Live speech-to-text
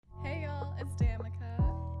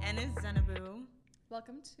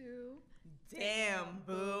Welcome to Damn,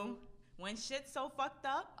 boo. When shit's so fucked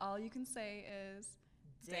up, all you can say is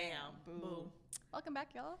damn, boo. Welcome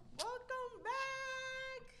back, y'all. Welcome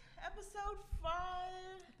back. Episode 5.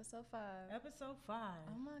 Episode 5. Episode 5.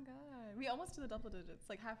 Oh my god. We almost to the double digits,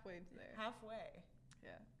 like halfway there. Halfway.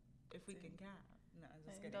 Yeah. If we can count. No, I'm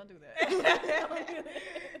just Hey, kidding. don't do that.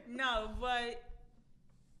 No, but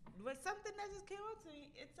something that just came up to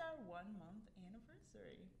me. It's our 1 month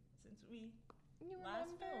anniversary since we You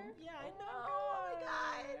last remember? filmed. Yeah, I know. Oh, Oh my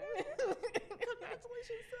god.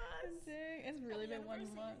 Congratulations to us. Dang, it's really Happy been 1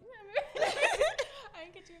 month. anniversary. I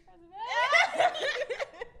didn't get you a present.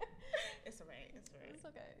 It's alright. It's alright. It's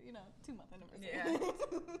okay. 2-month anniversary. Yeah.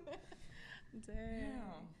 Dang.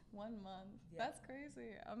 Yeah. 1 month. Yeah. That's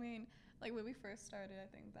crazy. I mean, like when we first started, I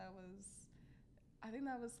think that was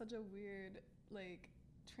such a weird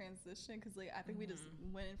transition because I think we just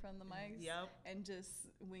went in front of the mics and just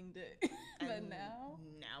winged it. But now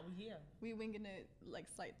we're here. we winging it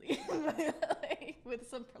slightly, with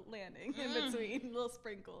some landing in between, little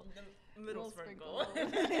sprinkle, Little sprinkle.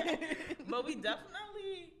 But we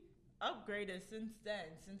definitely upgraded since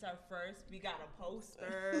then. Since our first, we got a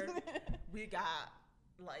poster. We got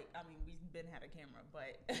we've been had a camera,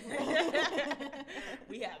 but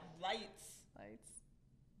we have lights.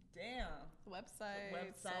 Damn.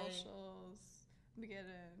 Website, socials. We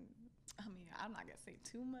getting. I'm not gonna say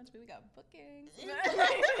too much, but we got bookings. We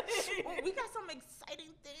got some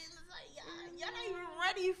exciting things y'all not even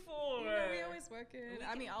ready for. We always working.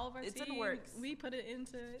 All of our it's team, in the works. We put it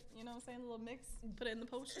into it. You know what I'm saying? A little mix. Put it in the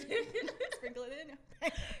potion. Sprinkle it in.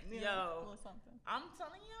 A little something. I'm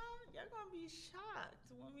telling y'all gonna be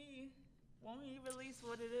shocked when we release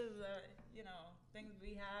what it is. Things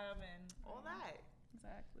we have and all that.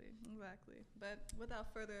 Exactly. But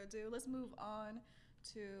without further ado, let's move on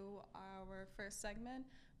to our first segment,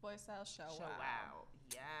 Voice Out Show Wow.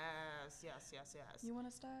 Yes. You want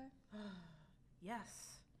to start?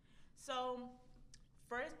 Yes. So,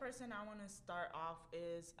 first person I want to start off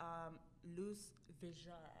is Luz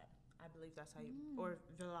Vijay. I believe that's how you, or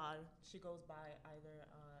Villar. She goes by either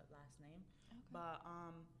last name. Okay. But,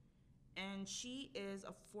 and she is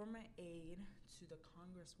a former aide to the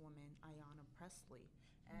Congresswoman Ayanna Pressley.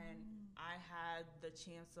 And I had the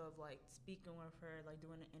chance of speaking with her,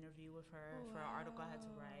 doing an interview with her for an article I had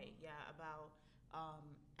to write. Yeah, about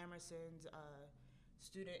Emerson's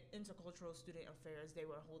intercultural student affairs. They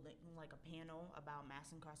were holding a panel about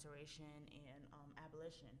mass incarceration and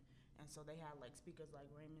abolition. And so they had speakers like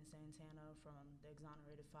Raymond Santana from the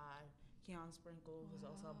Exonerated Five, Keon Sprinkle, who's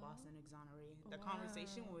also a Boston exonerated. The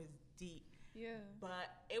conversation was deep. Yeah.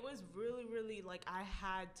 But it was really, really I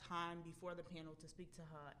had time before the panel to speak to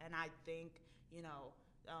her, and I thank the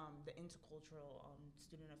intercultural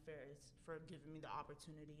student affairs for giving me the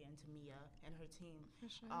opportunity, and to Mia and her team. For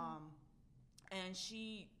sure. And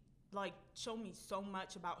she showed me so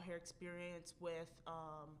much about her experience with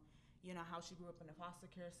how she grew up in the foster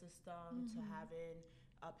care system to having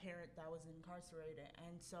a parent that was incarcerated,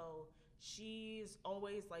 and so she's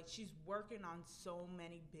always she's working on so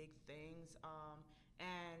many big things,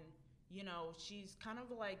 and she's kind of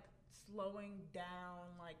slowing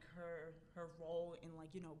down her role in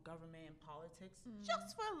government and politics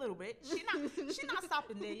just for a little bit. She's not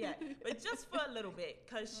stopping there yet, but just for a little bit,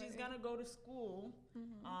 because she's gonna go to school,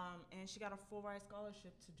 and she got a full ride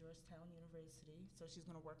scholarship to Georgetown University, so she's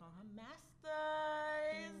gonna work on her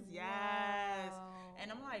master's. Yes.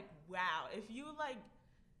 And I'm wow, if you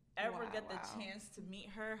ever get the chance to meet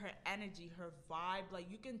her energy, her vibe,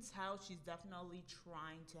 you can tell she's definitely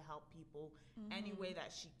trying to help people any way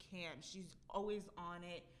that she can. She's always on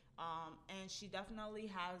it, and she definitely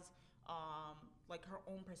has her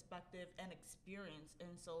own perspective and experience,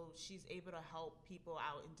 and so she's able to help people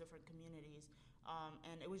out in different communities,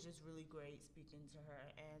 and it was just really great speaking to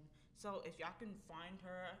her. And so if y'all can find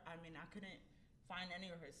her, I couldn't find any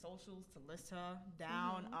of her socials to list her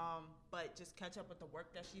down, but just catch up with the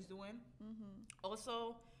work that she's doing.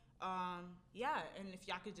 Also, and if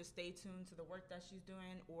y'all could just stay tuned to the work that she's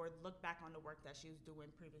doing, or look back on the work that she was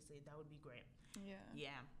doing previously, that would be great. Yeah.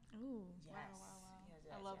 Yes. Ooh. Wow.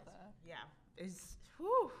 Yes, I love that. Yeah. It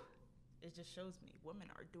just shows me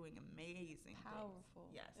women are doing amazing Powerful.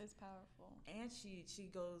 things. Yes. It's powerful. And she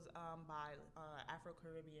goes by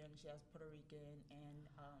Afro-Caribbean. She has Puerto Rican and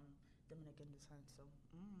Dominican descent, so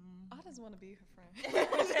I just want to be her friend.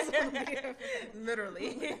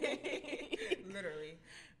 Literally.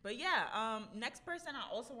 But yeah, next person I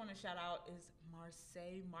also want to shout out is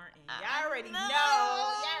Marseille Martin. Y'all already know.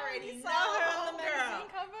 Y'all already know her on the girl. magazine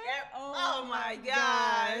cover. Yep. Oh my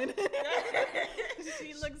god.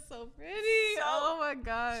 She looks so pretty. Oh my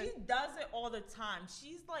God. She does it all the time.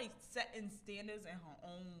 She's like setting standards in her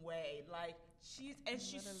own way. Like she's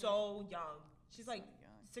so young. She's like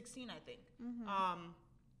 16, I think.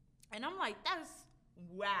 And I'm like, that's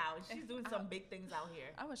wow. She's doing some big things out here.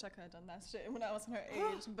 I wish I could have done that shit when I was her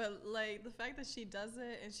age. But like the fact that she does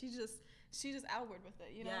it and she's just outward with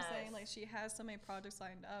it. You know what I'm saying? Like she has so many projects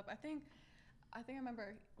lined up. I think I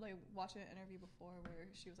remember like watching an interview before where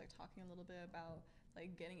she was like talking a little bit about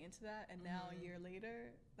like getting into that, and now a year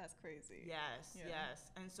later, that's crazy. Yes.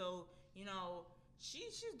 And so, you know,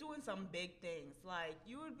 she's doing some big things. Like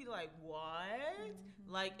you would be like, what?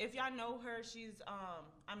 Like if y'all know her, she's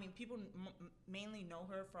I mean, people mainly know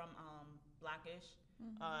her from Blackish.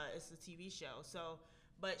 It's a TV show. So,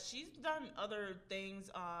 but she's done other things,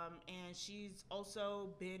 and she's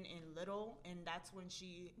also been in Little, and that's when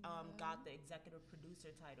she got the executive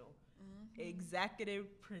producer title.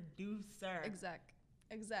 Executive producer. Exec.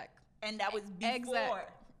 And that was before.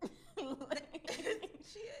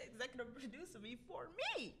 She executive producer before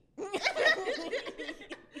me.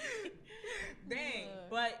 Dang.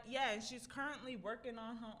 But yeah, and she's currently working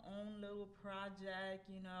on her own little project,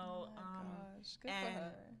 you know. Oh my gosh.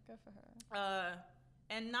 Good for her.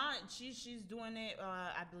 And she's doing it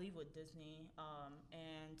I believe with Disney.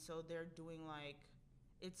 And so they're doing like,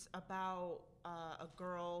 it's about a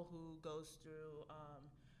girl who goes through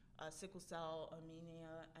sickle cell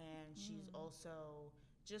anemia, and she's also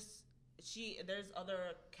there's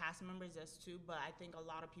other cast members as too, but I think a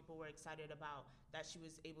lot of people were excited about that she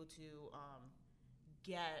was able to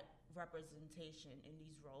get representation in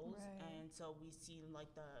these roles. And so we see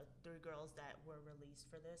like the 3 girls that were released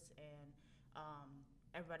for this, and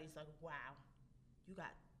everybody's like, wow, you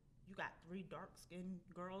got 3 dark-skinned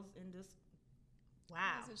girls in this.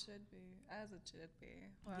 Wow. As it should be.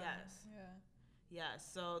 Wow. Yes. Yeah,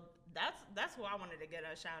 so that's who I wanted to get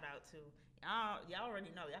a shout out to. Y'all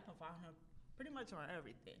already know. Y'all can find her pretty much on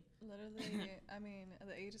everything. Literally, I mean, at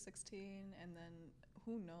the age of 16, and then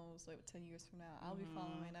who knows, like 10 years from now, I'll be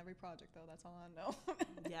following every project though. That's all I know.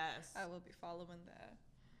 Yes. I will be following that.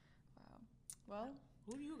 Wow. Well,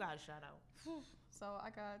 who do you got to shout out? So I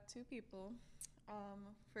got 2 people.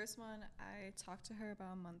 First one, I talked to her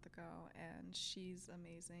about a month ago, and she's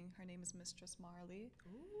amazing. Her name is Mistress Marley.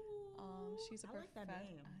 Ooh, she's I like that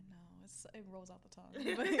name. I know, it rolls off the tongue.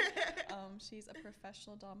 But she's a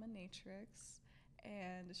professional dominatrix,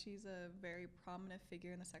 and she's a very prominent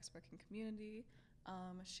figure in the sex working community.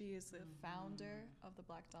 She is the founder of the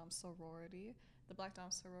Black Dom Sorority. The Black Dom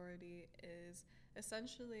Sorority is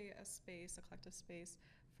essentially a collective space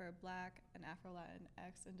for Black and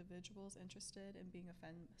Afro-Latinx individuals interested in being a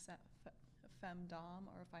femdom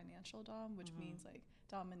or a financial dom, which means like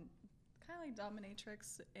kind of like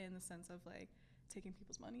dominatrix in the sense of like taking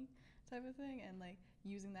people's money type of thing, and like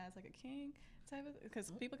using that as like a king type of,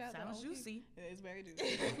 because people got sounds juicy. It is very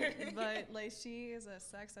juicy. But like she is a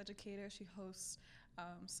sex educator. She hosts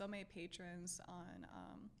so many patrons on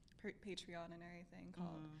Patreon and everything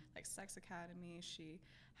called like Sex Academy. She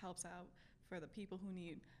helps out for the people who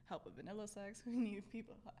need help with vanilla sex, who need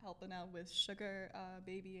people helping out with sugar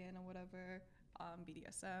babying or whatever,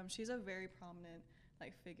 BDSM. She's a very prominent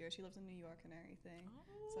like figure. She lives in New York and everything.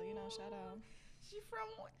 So, you know, shout out. She from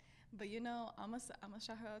what? But, you know, I'm gonna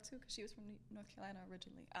shout her out too, because she was from North Carolina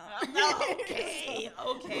originally.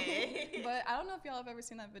 Okay. But I don't know if y'all have ever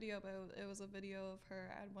seen that video, but it was a video of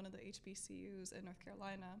her at one of the HBCUs in North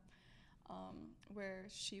Carolina. Where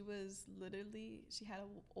she had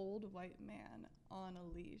an old white man on a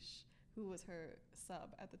leash who was her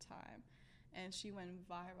sub at the time, and she went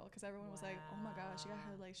viral because everyone was like, oh my gosh, she got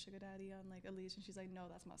her like sugar daddy on like a leash, and she's like, no,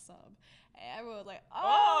 that's my sub. And everyone was like,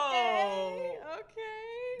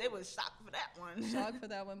 okay. They was shocked for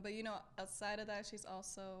that one. But you know, outside of that, she's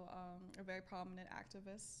also a very prominent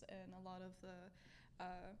activist in a lot of the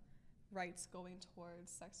rights going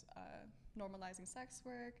towards normalizing sex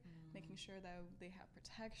work, making sure that they have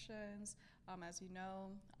protections. As you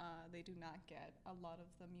know, they do not get a lot of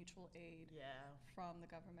the mutual aid from the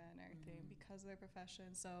government and everything because of their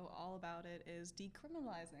profession. So all about it is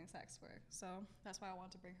decriminalizing sex work. So that's why I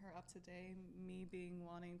want to bring her up today, me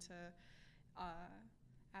wanting to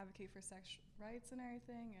advocate for sex rights and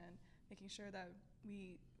everything, and making sure that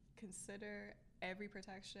we consider every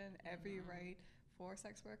protection, every right for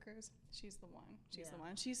sex workers. She's the one. She's the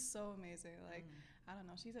one. She's so amazing. Like, I don't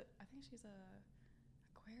know. I think she's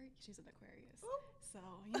Aquarius. She's an Aquarius. Ooh. So,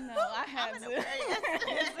 you know, I had to.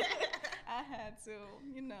 I had to.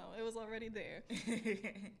 You know, it was already there.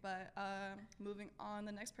 But moving on,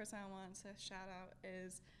 the next person I want to shout out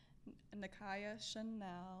is Nakaya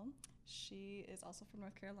Chanel. She is also from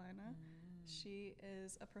North Carolina. She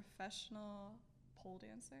is a professional pole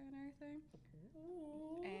dancer and everything.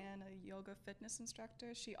 Ooh. And a yoga fitness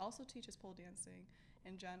instructor. She also teaches pole dancing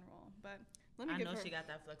in general. But let me I know she got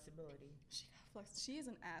that flexibility. She is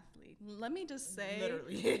an athlete. Let me just say,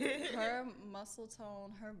 literally, her muscle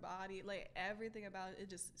tone, her body, like everything about it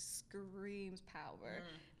just screams power.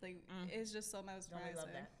 It's just so mesmerizing. Love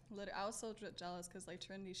that. Literally, I was so jealous because like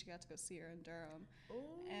Trinity, she got to go see her in Durham,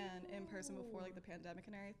 and in person before like the pandemic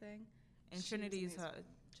and everything. And Trinity's her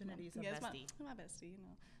bestie. My bestie, you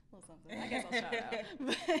know, a little something. I guess I'll shout out.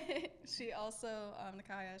 But she also,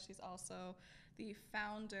 Nakaya, she's also the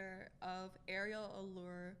founder of Aerial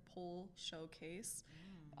Allure Pole Showcase.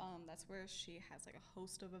 That's where she has like a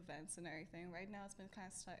host of events and everything. Right now it's been kind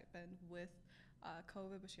of stipend with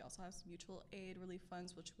COVID, but she also has mutual aid relief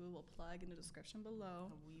funds, which we will plug in the description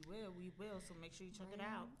below. We will. So make sure you check it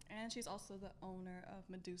out. And she's also the owner of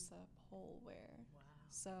Medusa Pole Wear. Wow.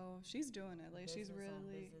 So she's doing it. Like business she's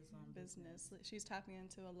really on business. She's tapping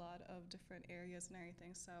into a lot of different areas and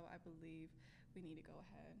everything. So I believe we need to go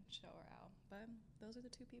ahead and show her out. But those are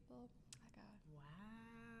the two people I got.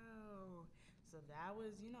 Wow. So that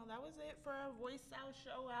was it for our Voice Out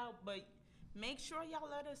Show Out. But make sure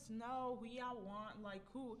y'all let us know who y'all want, like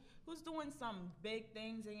who's doing some big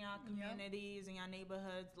things in y'all communities, in y'all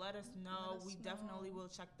neighborhoods. Let us know. We definitely will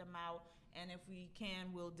check them out. And if we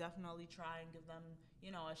can, we'll definitely try and give them,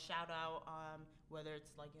 a shout out, whether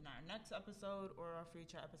it's like in our next episode or our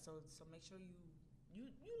future episodes. So make sure you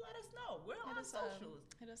let us know. We're on socials.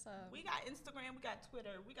 Hit us up. We got Instagram, we got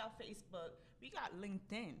Twitter, we got Facebook, we got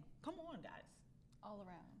LinkedIn. Come on, guys. All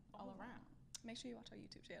around. Make sure you watch our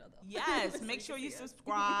YouTube channel, though. Yes, make sure you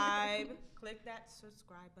subscribe. Click that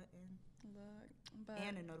subscribe button. Look,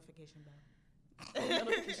 and a notification bell.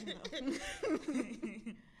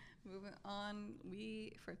 Moving on,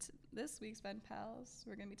 this week's Pen Pals,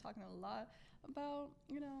 we're gonna be talking a lot about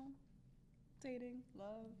dating,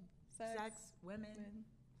 love, sex, women,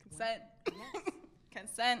 consent. Yes.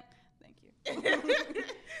 Consent. Thank you.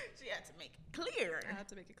 She had to make it clear. I had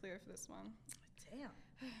to make it clear for this one. Damn.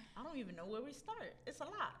 I don't even know where we start. It's a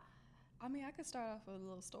lot. I mean, I could start off with a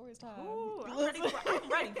little story time. Ooh, I'm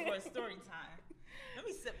ready for a story time. Let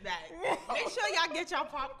me sit back. Make sure y'all get y'all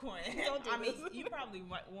popcorn. Mean, you probably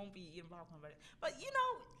won't be eating popcorn, but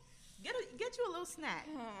get you a little snack.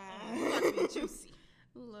 It's got to be juicy.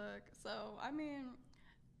 Look, so I mean,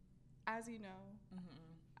 as you know,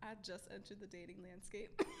 I just entered the dating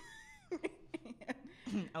landscape.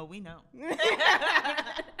 Oh, we know.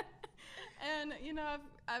 And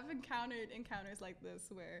I've encountered encounters like this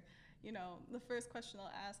where the first question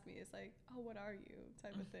they'll ask me is like, "Oh, what are you?"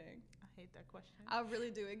 type of thing. I hate that question. I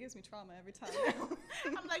really do. It gives me trauma every time.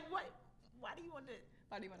 I'm like, what? Why do you want to?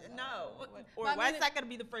 Why do you want to know? Or why is that going to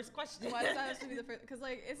be the first question? Why does that have to be the first? Because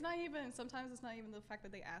it's not even. Sometimes it's not even the fact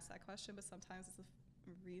that they ask that question, but sometimes it's the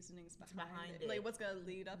reasonings behind it. Like what's going to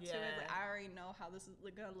lead up to it. Like I already know how this is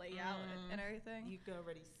going to lay out and everything. You can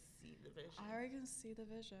already see the vision. I already can see the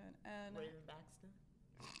vision. And Raven Baxter.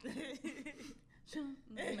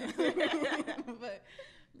 But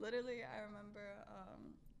literally I remember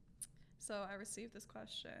so I received this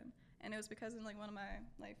question, and it was because in like one of my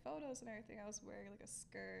like photos and everything I was wearing like a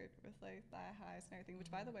skirt with like thigh highs and everything,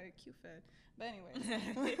 which by the way, cute fit. But anyways,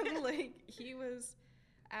 like he was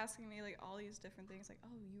asking me like all these different things, like,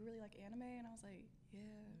 "Oh, you really like anime?" And I was like,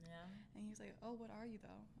 yeah. And he was like, "Oh, what are you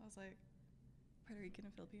though?" I was like, "Puerto Rican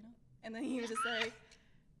and Filipino." And then he was just like,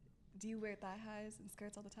 "Do you wear thigh highs and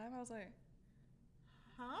skirts all the time?" I was like,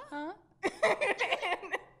 huh?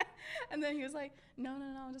 And then he was like, no,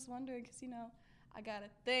 I'm just wondering because I got a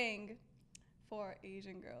thing for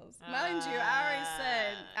Asian girls. Mind you, I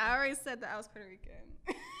already said that I was Puerto Rican.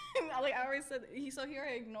 Like I already said so he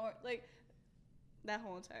already ignored like that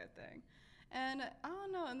whole entire thing. And I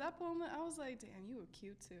don't know, in that moment, I was like, damn, you were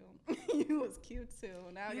cute too. You was cute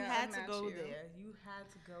too. Now you had to go there. You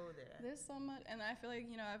had to go there. There's so much, and I feel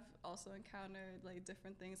like, I've also encountered like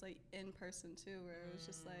different things like in person too, where it was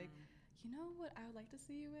just like, you know what I would like to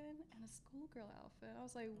see you in a schoolgirl outfit. I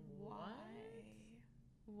was like, why?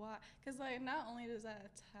 Because like not only does that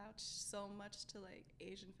attach so much to like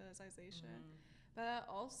Asian fetishization, but that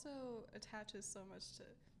also attaches so much to,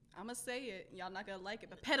 I'm gonna say it, y'all not gonna like it,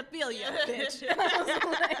 but pedophilia, bitch. I was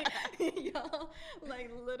like, y'all,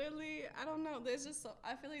 like literally, I don't know. There's just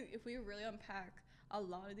I feel like if we really unpack a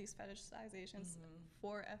lot of these fetishizations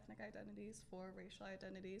for ethnic identities, for racial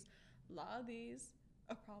identities, a lot of these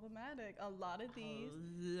are problematic. A lot of these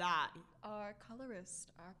are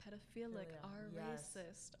colorist, are pedophilic, are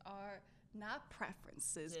racist, are not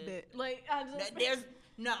preferences, but like I just there's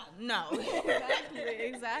no.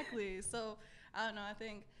 exactly. So I don't know. I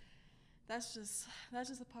think that's just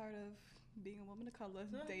a part of being a woman of color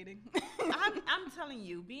dating. I'm telling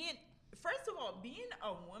you, first of all, being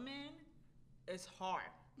a woman is hard.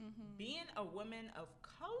 Mm-hmm. Being a woman of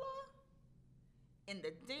color in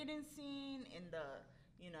the dating scene, in the,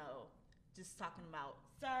 just talking about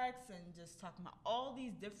sex and just talking about all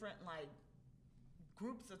these different like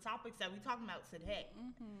groups of topics that we talking about today.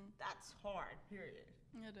 Mm-hmm. That's hard, period.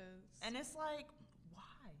 It is. And it's like,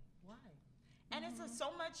 why? And it's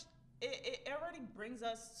so much, it already brings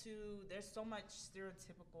us to, there's so much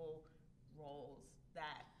stereotypical roles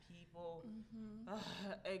that people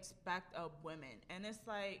expect of women. And it's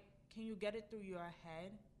like, can you get it through your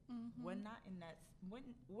head? Mm-hmm. We're not in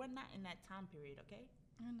that time period, okay?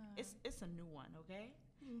 I know. It's a new one, okay?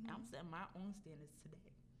 Mm-hmm. And I'm setting my own standards today.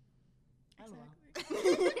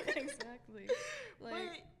 Exactly. Exactly.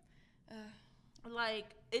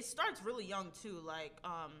 Like it starts really young too. Like,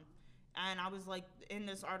 and I was like in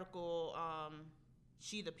this article,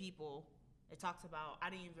 She the People. It talks about, I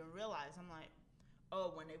didn't even realize. I'm like,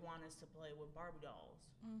 oh, when they want us to play with Barbie dolls,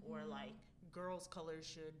 or like girls' colors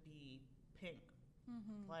should be pink,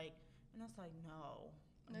 like, and it's like no,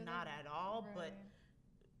 not at all. Right.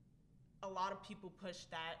 But a lot of people push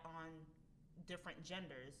that on different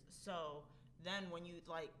genders. So then when you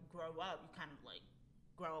like grow up, you kind of like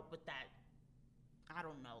grow up with that, I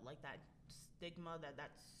don't know, like that stigma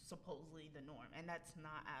that's supposedly the norm, and that's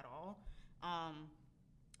not at all.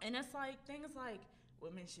 And it's like things like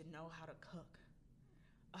women should know how to cook.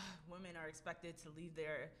 Women are expected to leave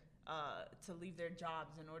their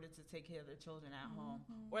jobs in order to take care of their children at home,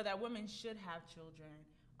 or that women should have children,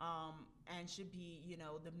 and should be,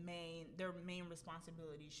 their main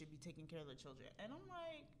responsibility should be taking care of their children. And I'm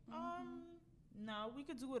like, no, we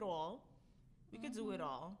could do it all. We could do it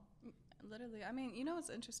all. Literally. I mean, what's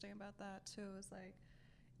interesting about that too is like,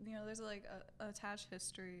 there's like a attached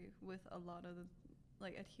history with a lot of the,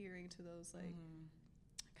 like adhering to those like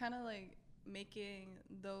kind of like making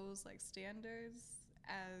those like standards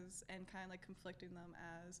as, and kind of like conflicting them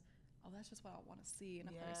as, oh, that's just what I want to see in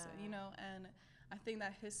a person, and I think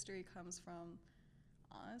that history comes from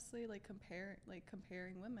honestly like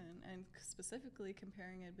comparing women, and specifically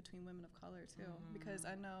comparing it between women of color too, because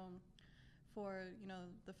I know for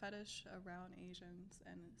the fetish around Asians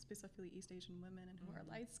and specifically East Asian women and who are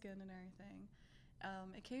light skinned and everything,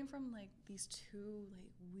 it came from like these two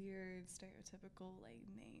like weird stereotypical like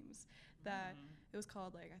names that it was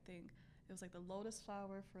called, like, I think it was like the lotus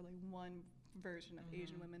flower for like one version of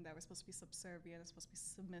Asian women that were supposed to be subservient and supposed to be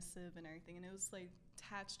submissive and everything, and it was like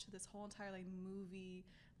attached to this whole entire like movie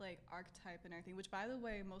like archetype and everything, which by the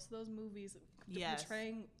way, most of those movies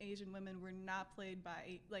portraying Asian women were not played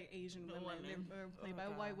by like Asian women. They were played by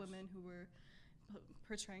white women who were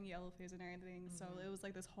portraying yellowface and everything. So it was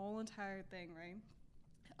like this whole entire thing, right,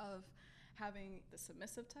 of having the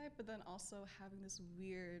submissive type, but then also having this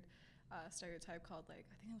weird stereotype called, like,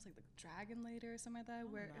 I think it was like the dragon lady or something like that,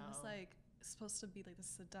 where it was like supposed to be like the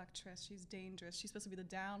seductress, she's dangerous, she's supposed to be the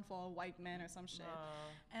downfall of white men or some shit.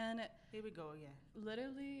 And here we go again.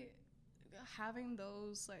 Literally having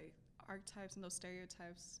those like archetypes and those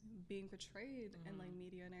stereotypes being portrayed in like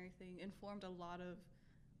media and everything informed a lot of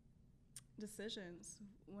decisions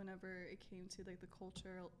whenever it came to like the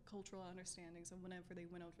cultural understandings, and whenever they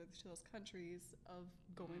went over to those countries of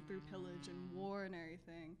going through pillage and war and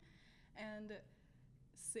everything, and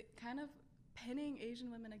kind of pinning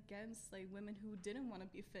Asian women against like women who didn't want to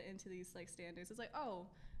be fit into these like standards. It's like, oh,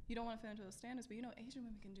 you don't want to fit into those standards, but Asian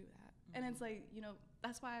women can do that. And it's like,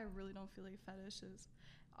 that's why I really don't feel like fetishes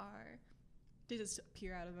they just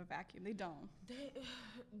appear out of a vacuum. They don't.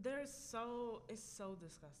 It's so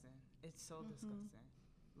disgusting. It's so disgusting.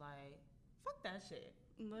 Like, fuck that shit.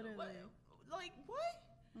 Literally. What?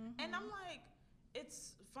 And I'm like,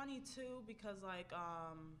 it's funny too, because like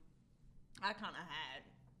I kind of had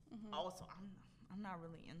also, I'm not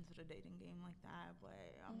really into the dating game like that, but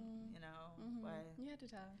but you had 2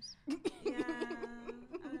 times.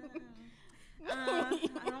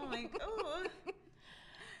 I don't like. Oh,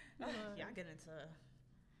 yeah, I get into.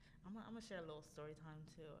 I'm gonna share a little story time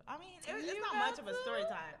too. I mean, it's not much of a story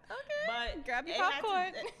time. Okay. But grab your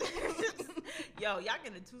popcorn. Yo, y'all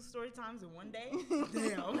getting 2 story times in one day?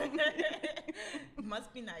 Damn.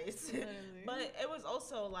 Must be nice. Literally. But it was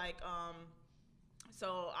also like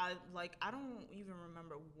so I don't even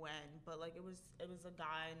remember when, but like it was a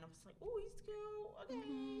guy, and I was like, oh, he's cute,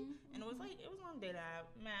 okay. And it was on date app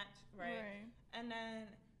match, right? And then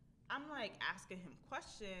I'm like asking him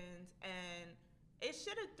questions, and it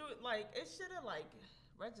should have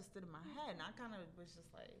registered in my head, and I kind of was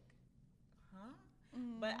just like, huh?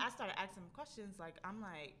 But I started asking him questions, like,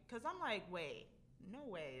 cause I'm like, wait, no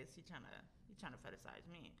way is he trying to fetishize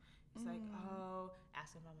me. He's like, oh,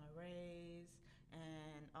 asking about my race,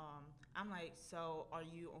 and I'm like, so are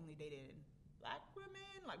you only dating black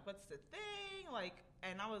women? Like, what's the thing? Like,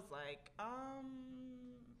 and I was like,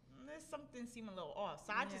 there's something seeming a little off.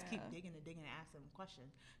 So I just keep digging and asking him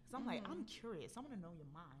questions, cause I'm like, I'm curious. I want to know your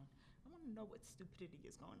mind. I want to know what stupidity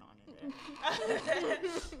is going on in there.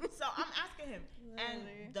 So I'm asking him,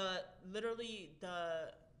 and the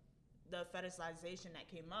fetishization that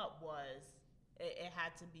came up was it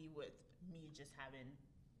had to be with me just having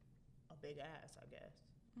a big ass, I guess.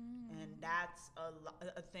 And that's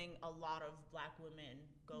a thing a lot of black women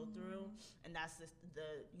go through, and that's the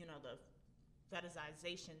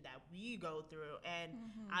fetishization that we go through. And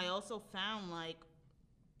I also found like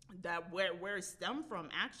that where it stemmed from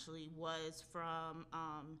actually was from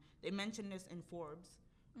they mentioned this in Forbes,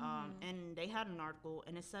 and they had an article,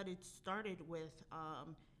 and it said it started with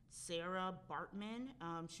Sarah Bartman.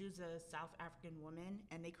 She was a South African woman,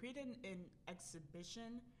 and they created an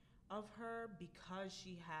exhibition of her because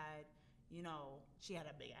she had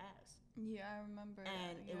a big ass. Yeah, I remember.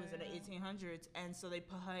 And it was in the 1800s, and so they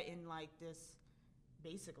put her in like this,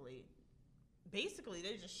 basically they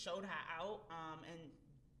just showed her out, and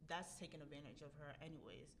that's taking advantage of her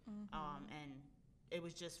anyways. And it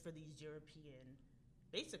was just for these European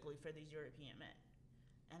men.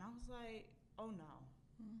 And I was like, oh no.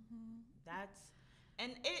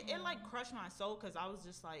 And it like crushed my soul, because I was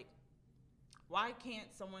just like, why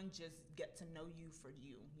can't someone just get to know you for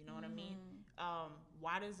you? You know what I mean?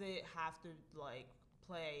 Why does it have to like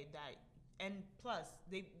play that? And plus,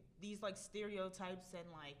 these like stereotypes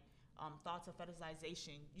and like thoughts of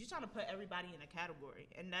fetishization. You're trying to put everybody in a category,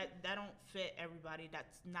 and that don't fit everybody.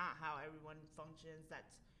 That's not how everyone functions.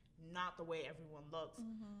 That's not the way everyone looks.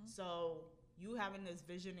 So you having this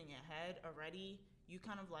vision in your head already, you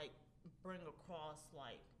kind of like bring across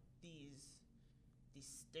like these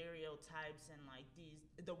stereotypes and like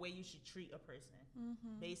the way you should treat a person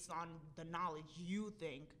based on the knowledge you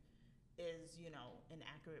think is an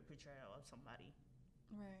accurate portrayal of somebody.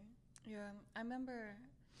 Right. Yeah, I remember.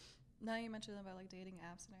 Now you mentioned about like dating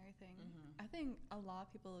apps and everything. I think a lot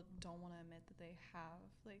of people don't want to admit that they have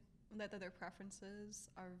like that their preferences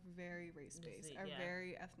are very race based, are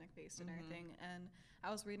very ethnic based and everything. And I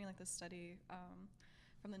was reading like this study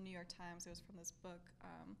from the New York Times. It was from this book.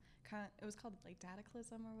 It was called like Catcalls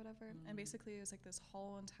or whatever. And basically it was like this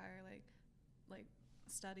whole entire like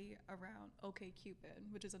study around OkCupid,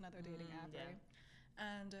 which is another dating app, right?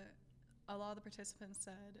 And a lot of the participants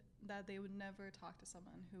said that they would never talk to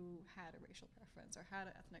someone who had a racial preference or had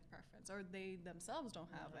an ethnic preference, or they themselves don't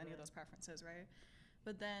have any of those preferences, right?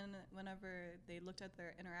 But then whenever they looked at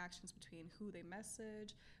their interactions between who they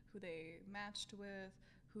messaged, who they matched with,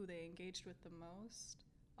 who they engaged with the most,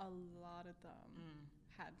 a lot of them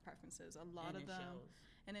had preferences. A lot of them.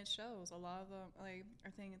 And it shows. A lot of them, like,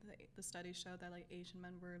 I think the studies showed that, like, Asian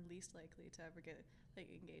men were least likely to ever get,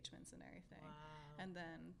 like, engagements and everything. Wow. And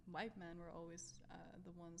then white men were always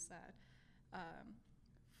the ones that,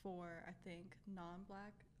 for, I think,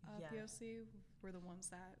 non-black POC, were the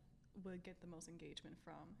ones that would get the most engagement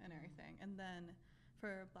from and everything. And then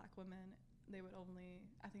for black women, they would only,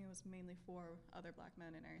 I think it was mainly for other black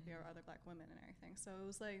men and everything, or other black women and everything. So it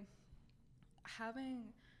was, like,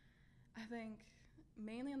 having, I think,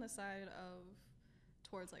 mainly on the side of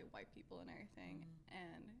towards like white people and everything,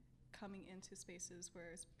 and coming into spaces where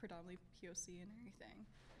it's predominantly POC and everything.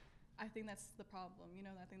 I think that's the problem,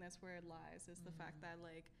 I think that's where it lies, is the fact that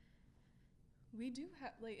like we do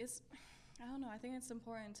have like, it's, I don't know, I think it's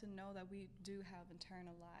important to know that we do have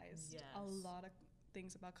internalized a lot of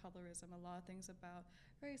things about colorism, a lot of things about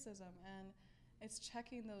racism, and it's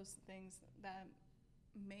checking those things that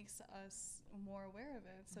makes us more aware of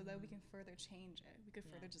it, so that we can further change it, we could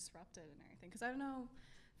further disrupt it and everything. Because I don't know,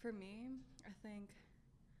 for me, I think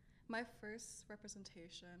my first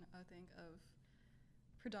representation, I think, of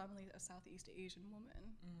predominantly a Southeast Asian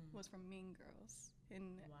woman was from Mean Girls.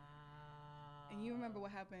 And you remember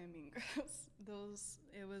what happened in Mean Girls.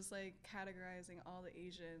 It was like categorizing all the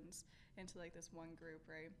Asians into like this one group,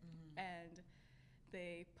 right? And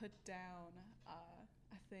they put down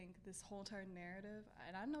I think this whole entire narrative,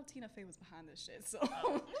 and I know Tina Fey was behind this shit, so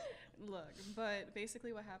look, but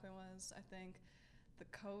basically what happened was, I think the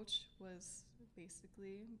coach was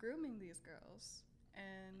basically grooming these girls,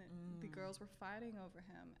 and the girls were fighting over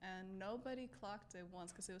him, and nobody clocked it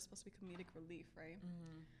once because it was supposed to be comedic relief, right?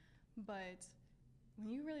 But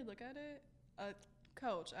when you really look at it, a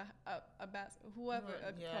coach,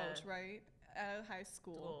 coach, right? at high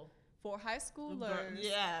school for high schoolers.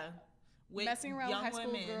 Yeah. With messing around with high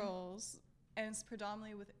school girls, and it's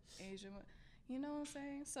predominantly with Asian. You know what I'm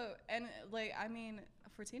saying? So, and like, I mean,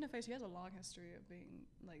 for Tina Fey, she has a long history of being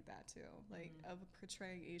like that too, like of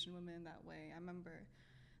portraying Asian women in that way. I remember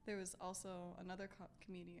there was also another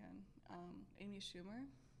comedian, Amy Schumer.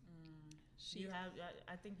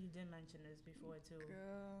 I think you did mention this before too.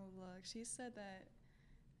 Girl, look, she said that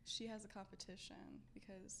she has a competition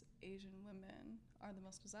because Asian women are the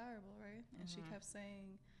most desirable, right? And she kept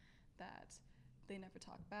saying that they never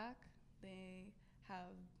talk back. They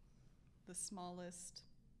have the smallest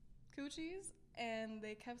coochies, and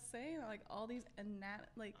they kept saying like all these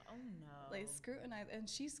like scrutinize. And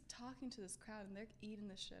she's talking to this crowd, and they're eating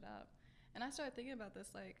this shit up. And I started thinking about this,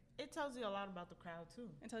 like... It tells you a lot about the crowd, too.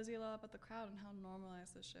 It tells you a lot about the crowd and how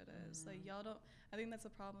normalized this shit is. Like, y'all don't... I think that's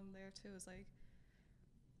a problem there, too, is, like...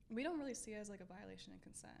 We don't really see it as, like, a violation of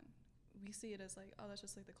consent. We see it as, like, oh, that's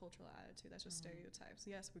just, like, the cultural attitude. That's just stereotypes.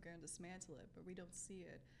 Yes, we're going to dismantle it, but we don't see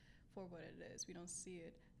it for what it is. We don't see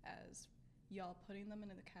it as y'all putting them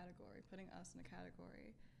in a category, putting us in a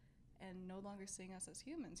category, and no longer seeing us as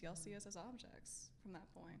humans. Y'all see us as objects from that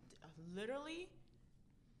point. Literally...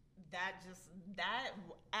 That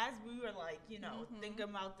as we were like, you know, thinking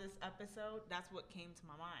about this episode, that's what came to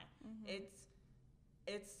my mind.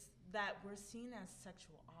 It's that we're seen as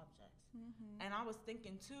sexual objects. And I was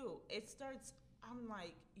thinking too, I'm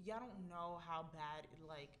like, y'all don't know how bad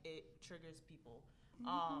it triggers people.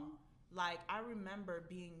 Like I remember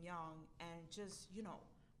being young and just, you know,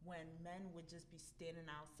 when men would just be standing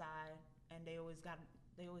outside and they always got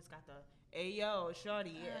the hey yo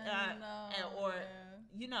shorty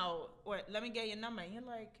you know, or let me get your number, and you're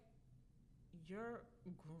like, you're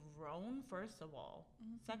grown, first of all.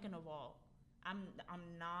 Second of all, I'm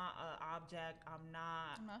not an object. I'm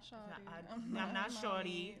not shorty. I'm not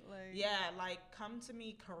shorty. Like, yeah, like come to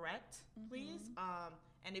me correct, please.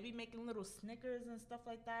 And they be making little snickers and stuff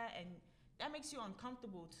like that, and that makes you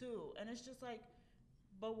uncomfortable too. And it's just like,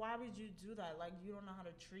 but why would you do that? Like, you don't know how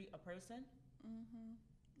to treat a person.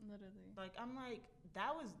 Literally. Like, I'm like,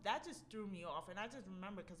 that just threw me off. And I just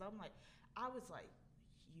remember, because I'm like, I was like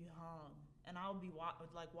young, and I'll be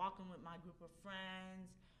walking with my group of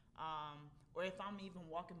friends, or if I'm even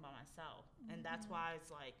walking by myself. And that's why it's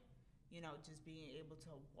like, you know, just being able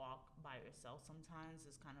to walk by yourself sometimes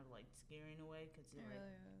is kind of like scary in a way, because you're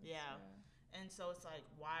like, yeah. And so it's like,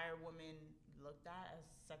 why are women looked at as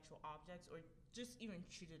sexual objects, or just even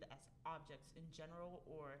treated as objects in general,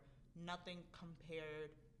 or nothing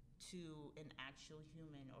compared to an actual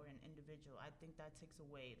human or an individual? I think that takes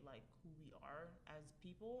away like who we are as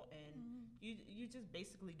people, and you just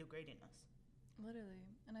basically degrading us. Literally.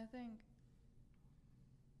 And I think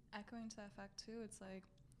echoing to that fact too, it's like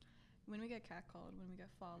when we get catcalled, when we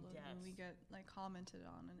get followed, when we get like commented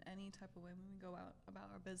on in any type of way, when we go out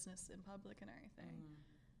about our business in public and everything,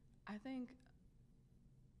 I think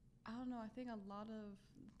I think a lot of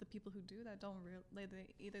the people who do that don't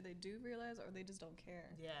either they do realize, or they just don't care.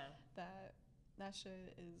 Yeah. That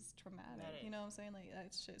shit is traumatic. You know what I'm saying? Like,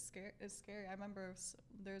 that shit is scary. I remember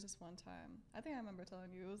there was this one time, I think I remember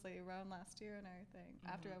telling you, it was like around last year and everything,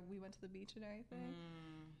 after we went to the beach and everything.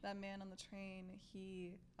 That man on the train,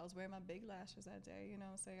 I was wearing my big lashes that day, you know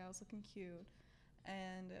what I'm saying? I was looking cute.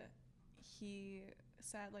 And he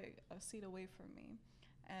sat like a seat away from me.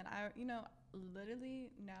 And literally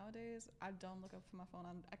nowadays, I don't look up for my phone.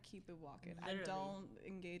 I keep it walking. Literally. I don't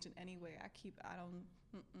engage in any way.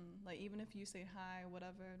 Like, even if you say hi,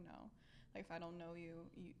 whatever, no. Like, if I don't know you,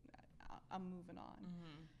 I'm moving on.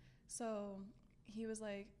 So he was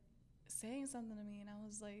like saying something to me, and I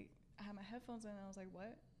was like, I had my headphones in, and I was like,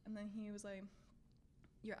 what? And then he was like,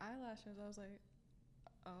 your eyelashes. I was like,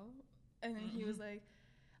 oh. And then he was like,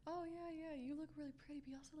 oh yeah, you look really pretty,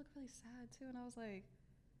 but you also look really sad too. And I was like,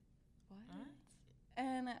 what?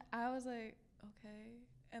 And I was like, okay.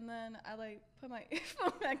 And then I like put my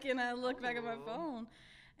earphone back in, and I looked back at my phone,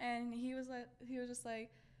 and he was just like,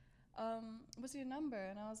 what's your number?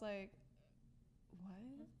 And I was like,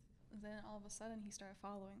 what? And then all of a sudden he started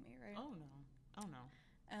following me, right? Oh no.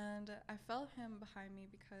 And I felt him behind me,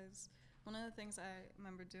 because one of the things I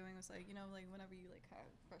remember doing was like, you know, like whenever you like kind of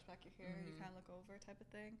brush back your hair, you kind of look over type of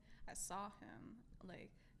thing. I saw him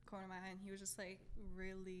like corner of my eye, and he was just like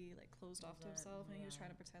really like closed off to himself, and he was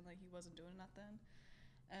trying to pretend like he wasn't doing nothing.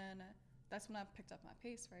 And that's when I picked up my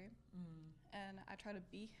pace, right? And I try to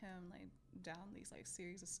beat him like down these like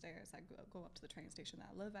series of stairs. I go up to the train station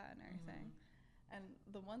that I live at and everything. And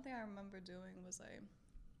the one thing I remember doing was like,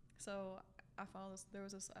 so I follow there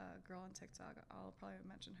was this girl on TikTok. I'll probably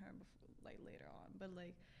mention her before, like later on, but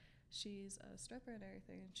like she's a stripper and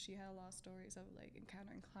everything, and she had a lot of stories of like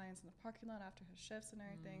encountering clients in the parking lot after her shifts and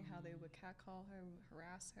everything, how they would catcall her,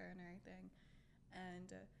 harass her and everything.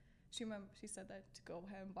 And she said that to go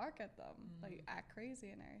ahead and bark at them, like act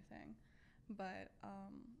crazy and everything. But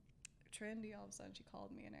Trinity, all of a sudden she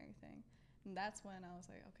called me and everything, and that's when I was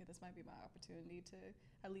like, okay, this might be my opportunity to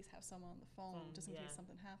at least have someone on the phone just in case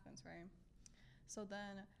something happens, right? So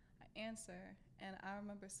then I answer, and I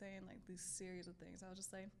remember saying like these series of things. I was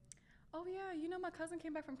just like, oh yeah, you know my cousin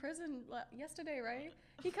came back from prison yesterday, right?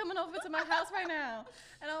 He coming over to my house right now.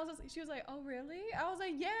 And she was like, oh really? I was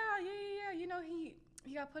like, yeah. You know, he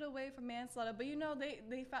got put away for manslaughter, but you know they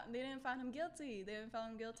didn't find him guilty. They didn't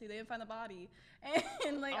find him guilty. They didn't find the body.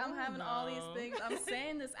 And like I'm having all these things. I'm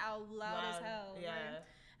saying this out loud as hell. Yeah.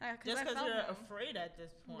 Right? Just because you're afraid at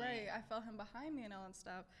this point. Right. I felt him behind me and all that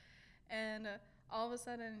stuff. And all of a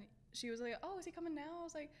sudden she was like, oh, is he coming now? I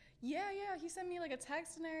was like, yeah. He sent me like a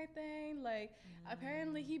text and everything. Like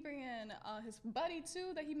apparently he bring in his buddy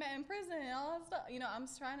too that he met in prison and all that stuff. You know, I'm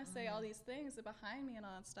trying to say all these things behind me and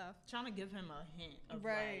all that stuff. Trying to give him a hint of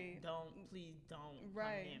like, please don't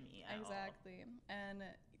come near me at exactly. All. And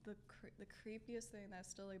the creepiest thing that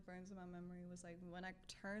still like burns in my memory was like when I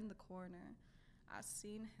turned the corner, I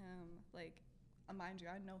seen him like, mind you,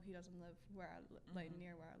 I know he doesn't live where I like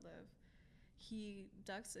near where I live. He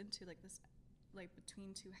ducks into like this, like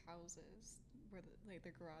between two houses where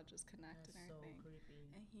the garages connect. That's and everything. So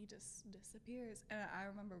creepy. And he just disappears. And I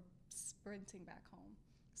remember sprinting back home.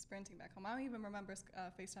 I don't even remember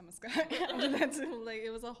FaceTime with Scott after that too. Like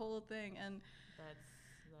it was a whole thing. And that's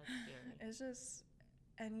scary. It's just,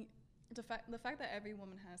 and the fact that every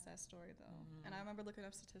woman has that story though. And I remember looking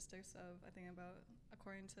up statistics of, I think about,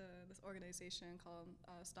 according to this organization called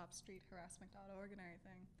StopStreetHarassment.org and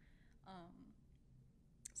everything.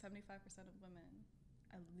 75% of women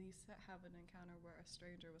at least have an encounter where a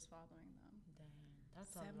stranger was following them. Dang,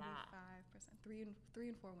 that's a lot. 75%. Three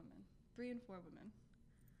in four women.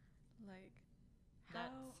 Like, how?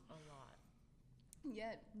 That's a lot.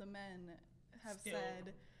 Yet the men have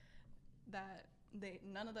said that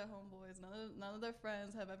none of their homeboys, none of their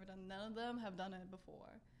friends have ever done. None of them have done it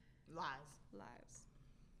before. Lies.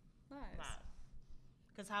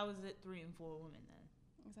 Because how is it 3 and 4 women then?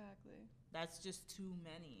 Exactly. That's just too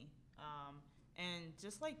many. And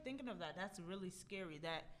just like thinking of that, that's really scary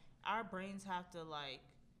that our brains have to like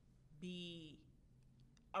be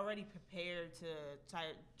already prepared to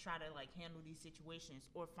try to like handle these situations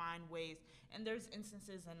or find ways. And there's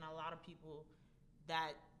instances in a lot of people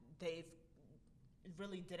that they've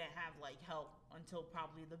really didn't have like help until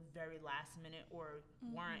probably the very last minute or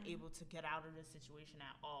weren't able to get out of the situation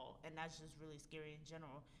at all. And that's just really scary in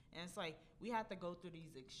general. And it's like we have to go through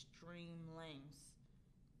these extreme lengths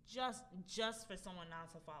just for someone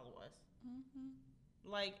not to follow us.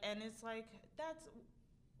 Like, and it's like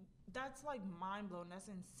that's like mind blowing. That's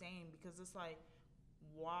insane because it's like,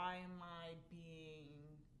 why am I being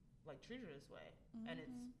like treated this way? And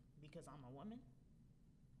it's because I'm a woman.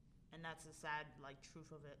 And that's the sad like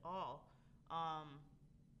truth of it all.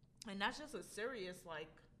 And that's just a serious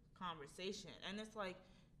like conversation. And it's like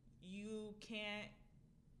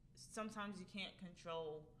sometimes you can't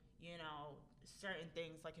control, you know, certain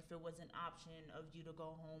things. Like if it was an option of you to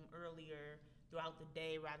go home earlier throughout the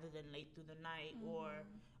day rather than late through the night, or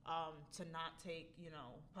to not take, you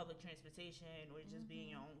know, public transportation or just be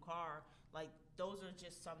in your own car. Like those are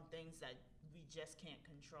just some things that we just can't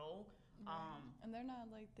control. And they're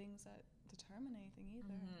not like things that determine anything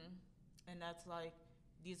either. And that's like,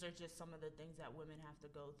 these are just some of the things that women have to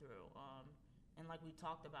go through. And like we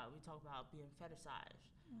talked about being fetishized,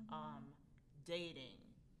 dating,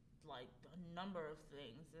 like a number of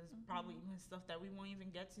things. There's probably even stuff that we won't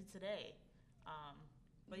even get to today.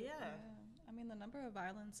 But yeah. I mean, the number of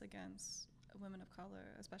violence against women of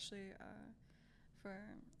color, especially for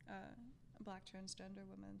Black transgender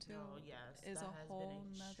women too, is a whole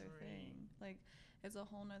nother thing. Like, it's a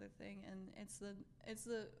whole nother thing, and it's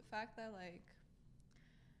the fact that like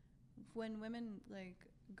when women like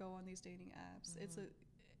go on these dating apps,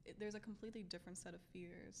 there's a completely different set of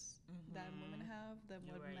fears that women have than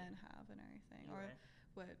what men have and everything,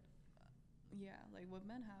 what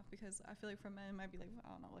men have, because I feel like for men it might be like, I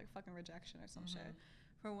don't know, like fucking rejection or some shit.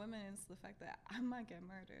 For women, it's the fact that I might get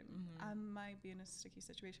murdered. I might be in a sticky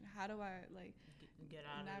situation. How do I like get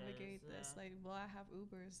out navigate of this? Like, will I have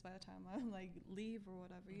Ubers by the time I like leave or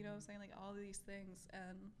whatever? You know what I'm saying? Like all of these things.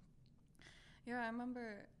 And yeah, I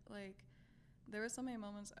remember like there were so many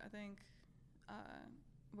moments, I think,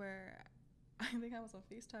 where I think I was on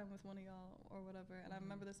FaceTime with one of y'all or whatever, and I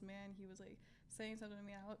remember this man, he was like saying something to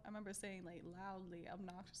me. I remember saying like loudly,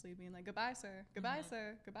 obnoxiously, being like, "Goodbye, sir. Goodbye,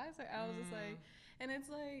 sir. Goodbye, sir." I was just like, and it's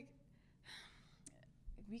like,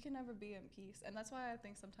 we can never be in peace, and that's why I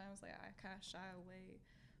think sometimes like I kind of shy away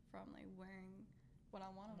from like wearing what I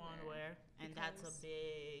want to wear. And that's a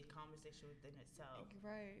big conversation within itself.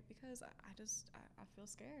 Right, because I feel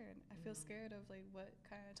scared. I feel scared of like what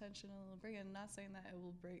kind of attention it will bring. And not saying that it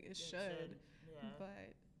will bring, it should. Yeah.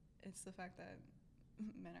 But it's the fact that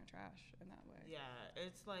men are trash in that way. Yeah,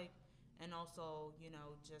 it's like, and also, you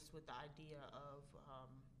know, just with the idea of,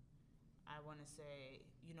 I want to say,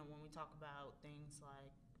 you know, when we talk about things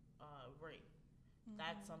like rape,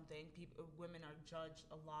 that's something women are judged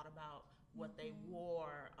a lot about what they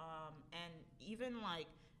wore, and even like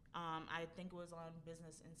I think it was on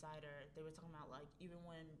Business Insider, they were talking about like even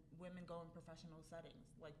when women go in professional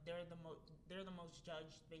settings, like they're the most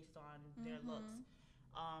judged based on their looks,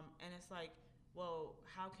 and it's like, well,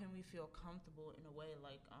 how can we feel comfortable in a way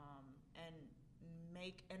like and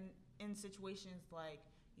make, and in situations like,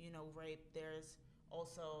 you know, rape, there's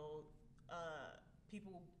also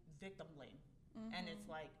people victim blame, and it's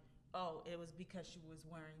like, oh, it was because she was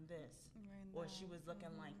wearing this, or she was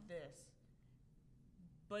looking like this.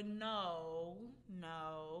 But no,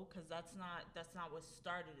 because that's not what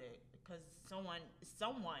started it. Because someone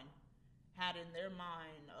had in their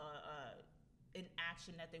mind an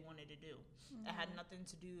action that they wanted to do. It had nothing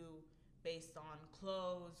to do based on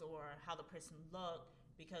clothes or how the person looked.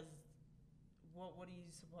 Because what are you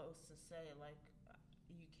supposed to say? Like,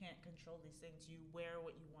 you can't control these things. You wear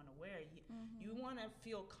what you want to wear. You want to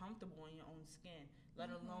feel comfortable in your own skin,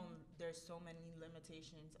 let alone there's so many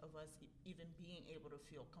limitations of us even being able to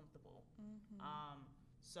feel comfortable.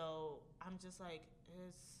 So I'm just like,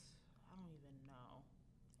 I don't even know.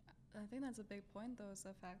 I think that's a big point, though, is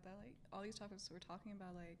the fact that like all these topics we're talking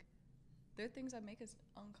about, like, there are things that make us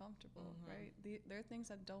uncomfortable, right? There are things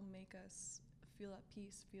that don't make us feel at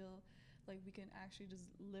peace, feel like we can actually just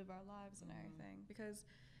live our lives and everything. Because,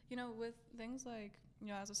 you know, with things like, you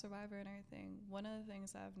know, as a survivor and everything, one of the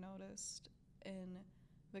things I've noticed in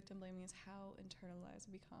victim blaming is how internalized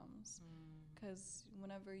it becomes. Because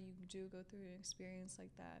whenever you do go through an experience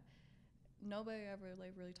like that, nobody ever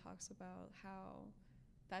like really talks about how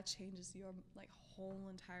that changes your like whole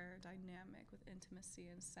entire dynamic with intimacy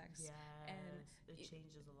and sex. And it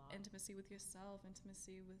changes a lot. Intimacy with yourself,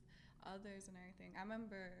 intimacy with others and everything. I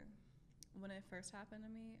remember when it first happened to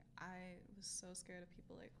me, I was so scared of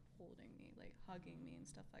people like holding me, like hugging me and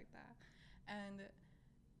stuff like that. And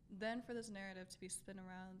then for this narrative to be spun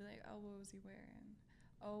around and be like, oh, what was he wearing?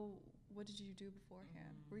 Oh, what did you do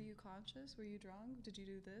beforehand? Were you conscious? Were you drunk? Did you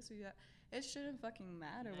do this? Or that? It shouldn't fucking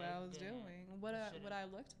matter what I was doing, what I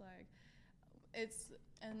looked like.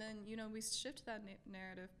 And then, you know, we shift that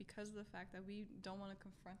narrative because of the fact that we don't want to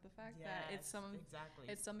confront the fact that it's some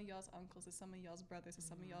of y'all's uncles, it's some of y'all's brothers, it's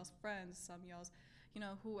some of y'all's friends, some of y'all's, you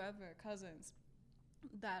know, whoever, cousins,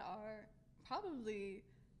 that are probably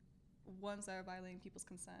ones that are violating people's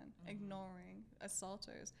consent, ignoring,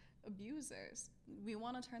 assaulters, abusers. We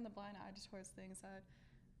want to turn the blind eye towards things that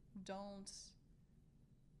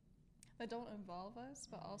don't involve us,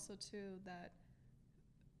 but also too that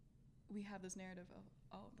we have this narrative of,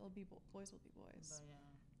 oh, boys will be boys. But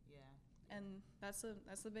yeah. And that's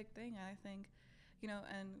a big thing. I think, you know,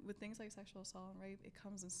 and with things like sexual assault and rape, it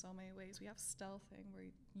comes in so many ways. We have stealthing where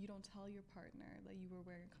you don't tell your partner that you were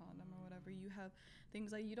wearing a condom or whatever. You have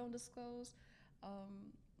things like you don't disclose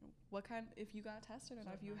if you got tested or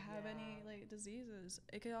not, if you have any like diseases.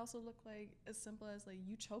 It could also look like as simple as like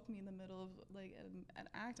you choked me in the middle of like an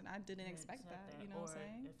act and I didn't expect that. You know what I'm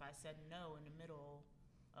saying? If I said no in the middle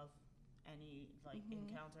of any like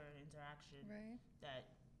encounter or interaction,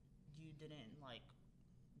 that you didn't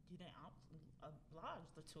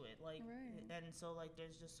oblige to it, like, and so like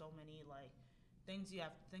there's just so many like things you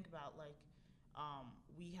have to think about, like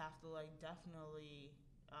we have to like definitely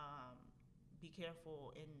be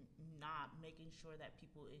careful in not making sure that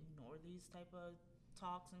people ignore these type of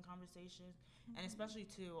talks and conversations, and especially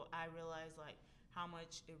too, I realize like how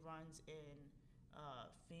much it runs in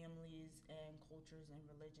families and cultures and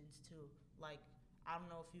religions too. Like, I don't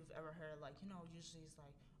know if you've ever heard, like, you know, usually it's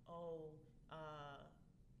like, oh,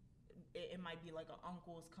 it might be like an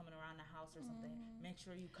uncle's coming around the house or something. Make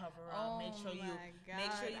sure you cover up. Make sure you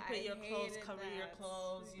put your clothes, cover your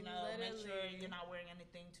clothes. You know, make sure you're not wearing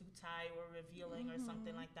anything too tight or revealing or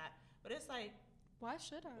something like that. But it's like, why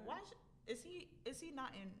should I? Is he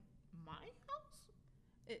not in my house?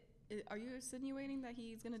 Are you insinuating that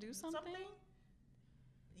he's gonna do something?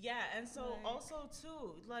 Yeah, and so like, also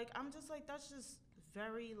too, like I'm just like, that's just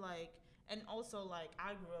very like, and also like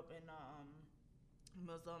I grew up in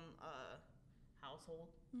Muslim household.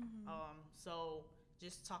 So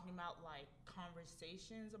just talking about like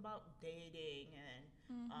conversations about dating and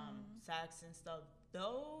sex and stuff,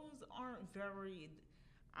 those aren't very.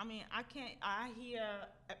 I mean, I hear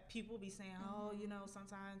people be saying, oh, you know,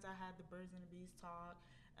 sometimes I had the birds and the bees talk,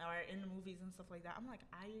 or in the movies and stuff like that. I'm like,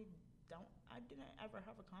 I didn't ever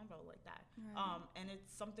have a convo like that. Right. And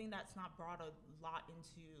it's something that's not brought a lot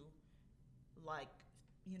into, like,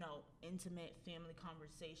 you know, intimate family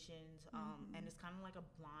conversations. And it's kind of like a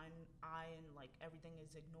blind eye, and like everything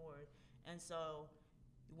is ignored. And so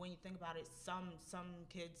when you think about it, some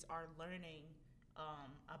kids are learning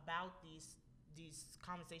about these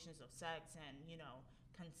conversations of sex and, you know,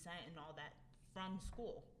 consent and all that from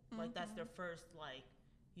school. Like that's their first, like,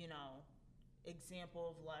 you know,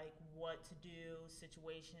 example of like what to do,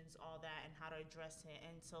 situations, all that, and how to address it.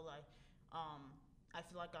 And so like I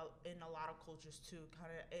feel like in a lot of cultures too, kind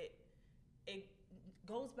of it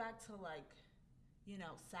goes back to like, you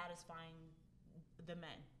know, satisfying the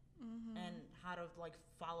men and how to like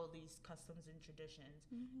follow these customs and traditions.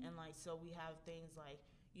 And like, so we have things like,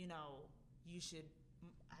 you know, you should,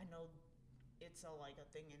 I know it's like a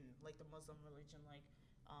thing in like the Muslim religion, like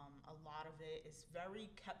a lot of it is very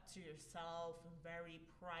kept to yourself and very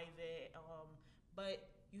private, but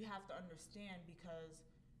you have to understand, because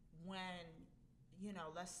when, you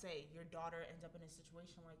know, let's say your daughter ends up in a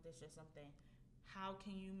situation like this or something, how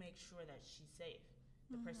can you make sure that she's safe?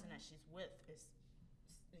 The person that she's with is,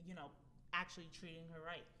 you know, actually treating her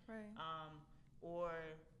right.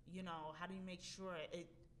 Or, you know, how do you make sure it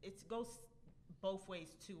goes both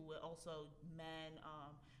ways too, with also men,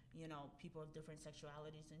 you know, people of different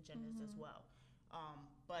sexualities and genders as well.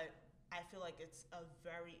 But I feel like it's a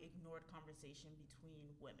very ignored conversation between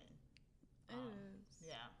women. It is.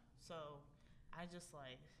 Yeah. So I just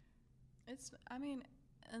like, it's, I mean,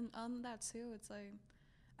 and on that too, it's like,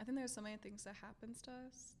 I think there's so many things that happens to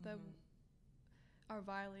us that are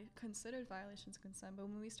considered violations of consent, but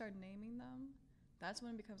when we start naming them, that's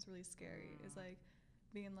when it becomes really scary. It's like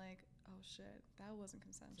being like, oh shit, that wasn't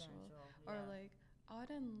consensual. Or like, oh, I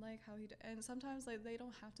didn't like how he did. And sometimes like they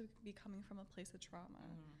don't have to be coming from a place of trauma.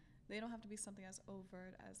 They don't have to be something as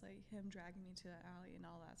overt as like him dragging me to the alley and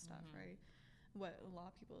all that stuff, right? What a lot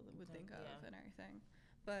of people would think of and everything.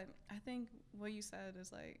 But I think what you said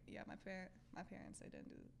is like, yeah, my parents, they didn't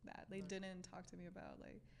do that. They didn't talk to me about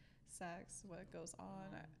like sex, what goes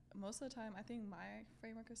on. Most of the time, I think my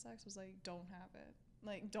framework of sex was like, don't have it.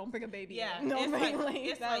 Like, don't bring a baby in. Don't do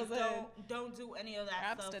any of that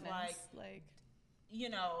abstinence, stuff. Like, you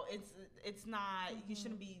know, it's not, you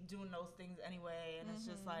shouldn't be doing those things anyway. And it's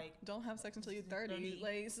just like, don't have sex until you're 30.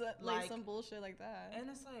 Like some bullshit like that. And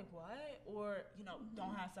it's like, what? Or, you know,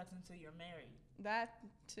 don't have sex until you're married. That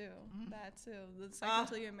too. The sex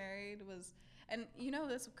until you're married was, and you know,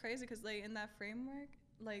 that's crazy because like in that framework,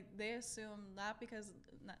 like they assume not because,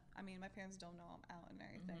 I mean, my parents don't know I'm out and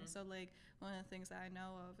everything. So like one of the things that I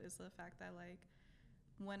know of is the fact that like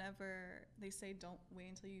whenever they say don't wait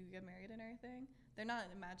until you get married and everything, they're not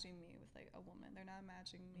imagining me with like a woman. They're not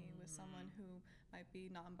imagining me with someone who might be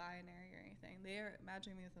non-binary or anything. They are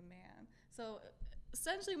imagining me with a man. So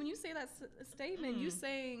essentially when you say that statement, you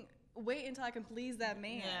saying wait until I can please that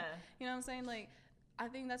man. You know what I'm saying? Like I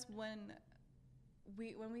think that's when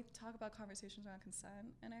we talk about conversations around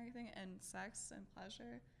consent and everything and sex and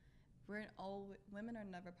pleasure, women are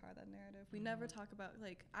never part of that narrative. We never talk about,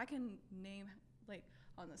 like, I can name like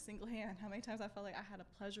on a single hand how many times I felt like I had a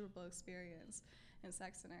pleasurable experience in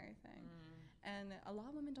sex and everything. And a lot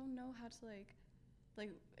of women don't know how to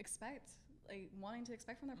like expect, like wanting to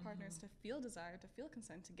expect from their partners to feel desire, to feel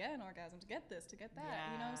consent, to get an orgasm, to get this, to get that.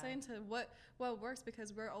 You know what I'm saying? To what works,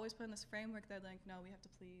 because we're always put in this framework that like, no, we have to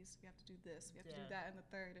please, we have to do this, we have to do that, and the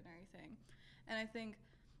third and everything. And I think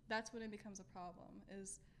that's when it becomes a problem,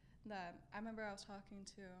 is that I remember I was talking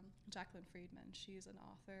to Jacqueline Friedman. She's an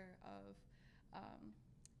author of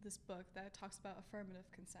this book that talks about affirmative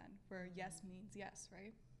consent, where yes means yes,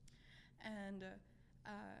 right? And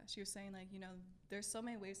she was saying, like, you know, there's so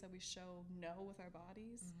many ways that we show no with our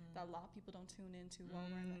bodies that a lot of people don't tune into while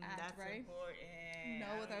we're in the act, that's right? Important.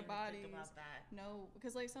 No with our bodies. Think about that. No,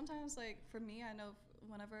 because like sometimes, like for me, I know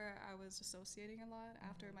whenever I was dissociating a lot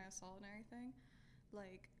after my assault and everything,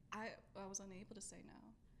 like I was unable to say no.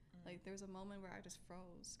 Like there was a moment where I just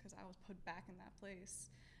froze because I was put back in that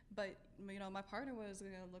place. But you know, my partner was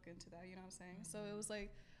gonna look into that. You know what I'm saying? So it was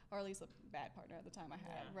like, or at least a bad partner at the time I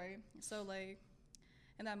had, right? So like,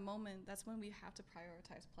 in that moment, that's when we have to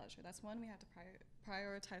prioritize pleasure. That's when we have to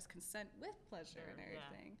prioritize consent with pleasure and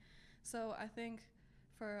everything. So I think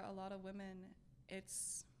for a lot of women,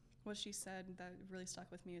 it's what she said that really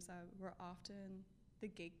stuck with me, is that we're often the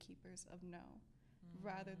gatekeepers of no.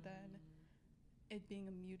 rather than it being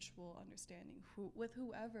a mutual understanding with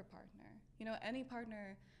whoever partner. You know, any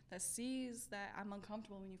partner that sees that I'm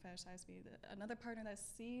uncomfortable when you fetishize me, another partner that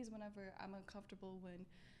sees whenever I'm uncomfortable when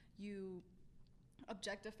you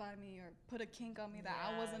objectify me or put a kink on me that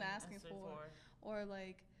I wasn't asking for, or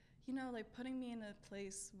like, you know, like putting me in a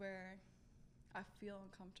place where I feel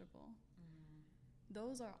uncomfortable.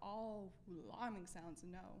 Those are all alarming sounds,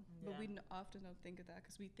 but we often don't think of that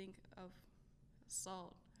because we think of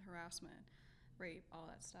assault, harassment, rape, all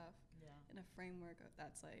that stuff in a framework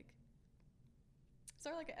that's like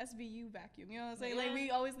sort of like an SVU vacuum, you know what I'm saying? Like we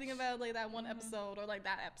always think about like that one episode or like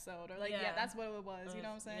that episode or like that's what it was, you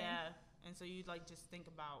know what I'm saying? Yeah. And so you like just think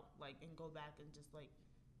about like and go back and just like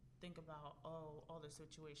think about all the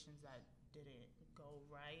situations that didn't go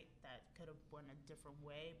right, that could have went a different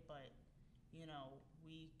way, but you know,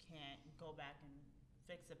 we can't go back and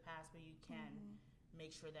fix the past, but you can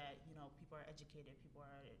make sure that, you know, people are educated, people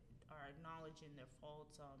are acknowledging their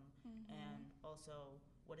faults, and also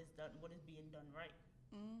what is being done right.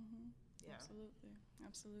 Yeah.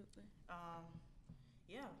 Absolutely.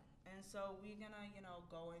 Yeah. And so we're gonna, you know,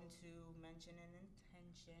 go into mention and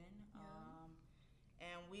intention.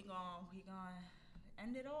 And we gonna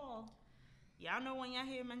end it all. Y'all know when y'all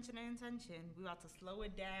hear mention and intention, we about to slow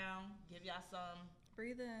it down, give y'all some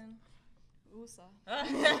breathe in. Usa.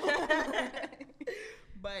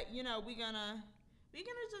 But you know, we're gonna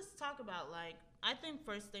just talk about, like, I think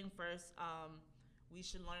first thing first, we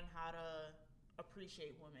should learn how to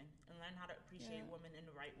appreciate women and learn how to appreciate women in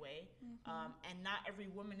the right way. And not every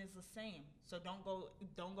woman is the same. So don't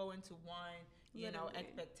go into one, you know,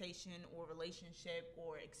 expectation or relationship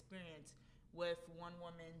or experience with one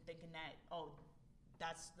woman thinking that, oh,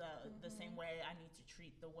 that's the same way I need to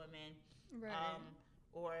treat the women,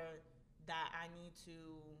 or that I need to,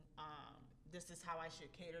 this is how I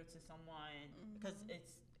should cater to someone, because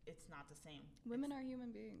it's not the same. Women are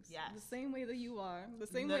human beings. Yes. The same way that you are. The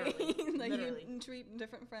same way that you treat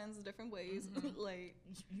different friends different ways. Like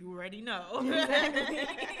you already know. Exactly.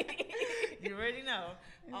 You already know.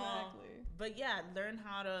 Exactly. But yeah, learn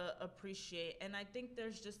how to appreciate. And I think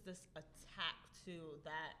there's just this attack too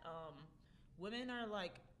that women are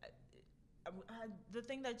like, the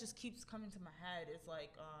thing that just keeps coming to my head is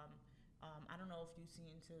like, I don't know if you've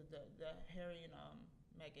seen the Harry and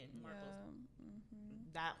Meghan Markle's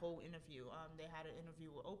that whole interview. They had an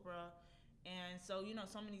interview with Oprah, and so you know,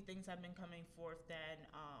 so many things have been coming forth then.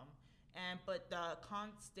 But the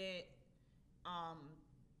constant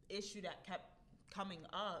issue that kept coming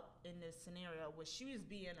up in this scenario was she was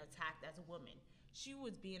being attacked as a woman. She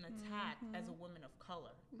was being attacked as a woman of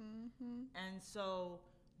color, and so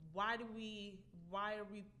why are we,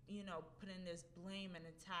 you know, putting this blame and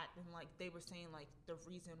attack? And like they were saying, like the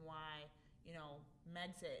reason why, you know,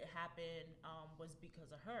 Meg said it happened was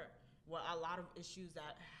because of her. Well, a lot of issues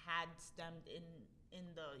that had stemmed in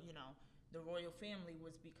the, you know, the royal family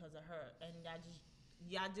was because of her, and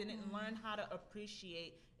y'all didn't learn how to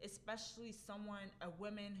appreciate, especially a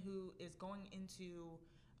woman who is going into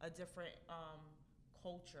a different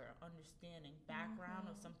culture, understanding, background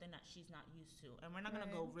of something that she's not used to. And we're not going to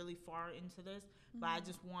go really far into this, but I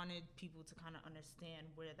just wanted people to kind of understand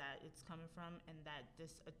where that it's coming from, and that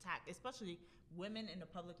this attack, especially women in the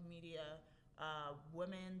public media,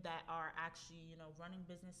 women that are actually, you know, running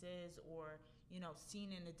businesses or, you know, seen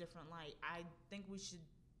in a different light. I think we should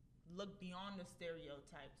look beyond the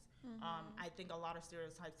stereotypes. I think a lot of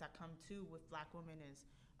stereotypes that come too with Black women is,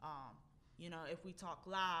 you know, if we talk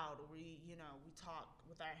loud, or we talk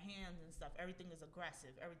with our hands and stuff, everything is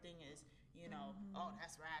aggressive. Everything is, you know, oh,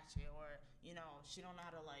 that's ratchet, or, you know, she don't know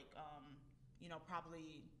how to, like, you know,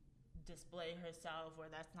 probably display herself, or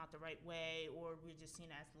that's not the right way, or we're just seen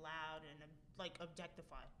as loud and, like,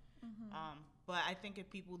 objectified. But I think if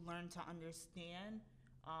people learn to understand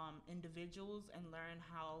individuals and learn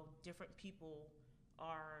how different people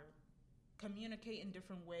are communicate in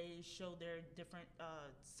different ways, show their different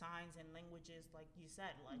signs and languages, like you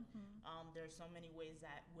said, like there's so many ways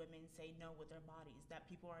that women say no with their bodies that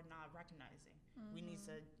people are not recognizing. We need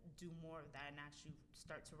to do more of that and actually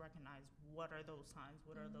start to recognize what are those signs,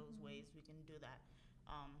 what are those ways we can do that.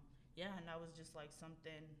 And that was just like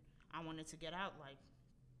something I wanted to get out, like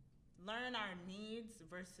learn our needs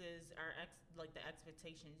versus our the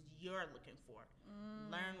expectations you're looking for.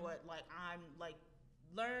 Learn what, like, I'm like,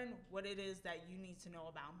 learn what it is that you need to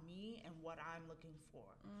know about me and what I'm looking for.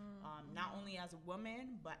 Not only as a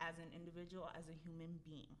woman, but as an individual, as a human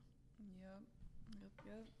being.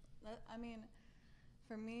 Yep. I mean,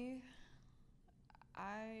 for me,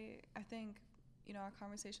 I think, you know, our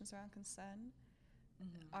conversations around consent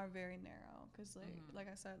are very narrow, because like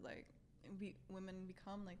I said, like women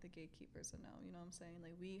become like the gatekeepers of no. You know what I'm saying?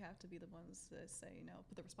 Like we have to be the ones that say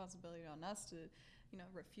put the responsibility on us to,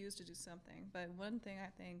 refuse to do something. But one thing I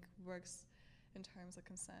think works in terms of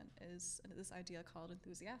consent is this idea called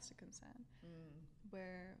enthusiastic consent,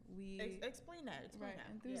 where we explain that.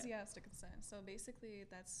 Enthusiastic consent. So basically,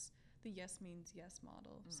 that's the yes means yes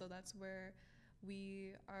model. So that's where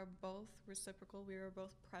we are both reciprocal. We are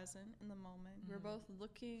both present in the moment. We're both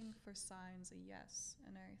looking for signs of yes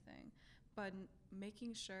and everything, but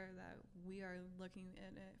making sure that we are looking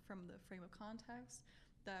at it from the frame of context,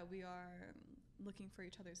 that we are looking for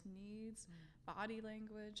each other's needs, body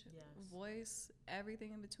language, voice,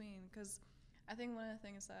 everything in between. Because I think one of the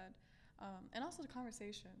things that and also the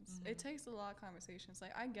conversations. It takes a lot of conversations.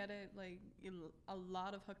 Like I get it, like a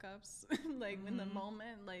lot of hookups, like in the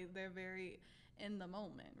moment, like they're very in the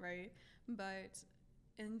moment, right? But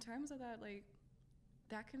in terms of that, like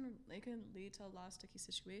it can lead to a lot of sticky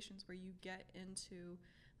situations where you get into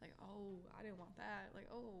like, oh, I didn't want that. Like,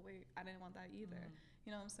 oh, wait, I didn't want that either.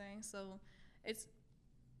 You know what I'm saying? So it's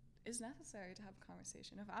necessary to have a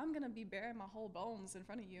conversation. If I'm gonna be baring my whole bones in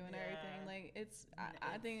front of you and everything, like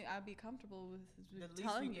I think I'd be comfortable with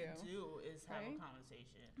telling you. The least we can do is have a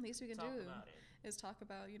conversation. The least we can do is talk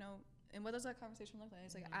about, and what does that conversation look like?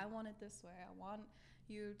 It's like, I want it this way. I want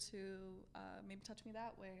you to maybe touch me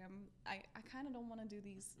that way. I kind of don't want to do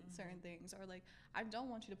these certain things, or like I don't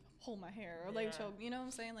want you to pull my hair or like choke. You know what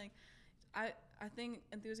I'm saying? Like I think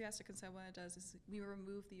enthusiastic consent, what it does is we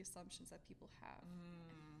remove the assumptions that people have.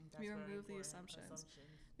 We remove the assumptions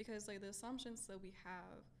because like the assumptions that we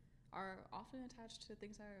have are often attached to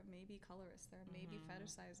things that are maybe colorist, that are maybe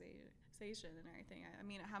fetishization and everything. I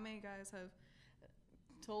mean, how many guys have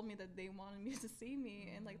told me that they wanted me to see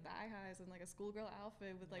me in like thigh highs and like a schoolgirl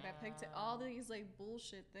outfit with like that pigtail, all these like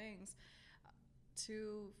bullshit things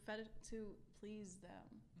to please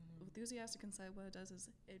them. Enthusiastic consent, what it does is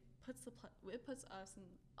it puts us in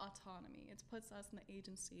autonomy. It puts us in the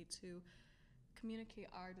agency to communicate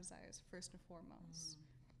our desires first and foremost.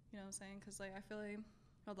 You know what I'm saying? Because like I feel like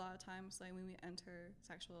a lot of times, like when we enter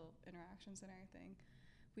sexual interactions and everything,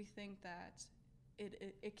 we think that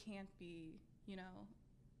it can't be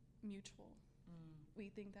mutual. We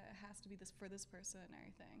think that it has to be this for this person and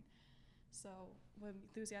everything. So what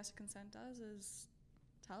enthusiastic consent does is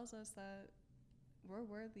tells us that we're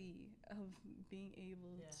worthy of being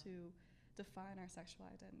able to define our sexual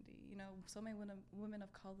identity. So many women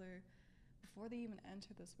of color, before they even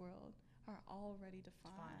enter this world, are already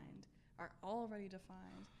defined.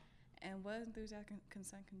 And what enthusiastic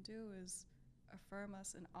consent can do is affirm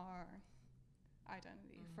us in our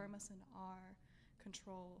identity, affirm us in our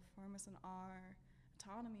control, affirm us in our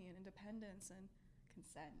autonomy and independence and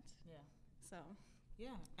consent. So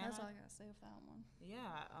that's all I gotta say with that one.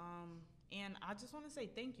 And I just want to say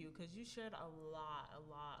thank you, because you shared a lot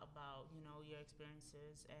about your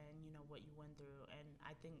experiences and what you went through, and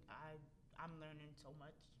I think I'm learning so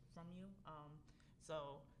much from you.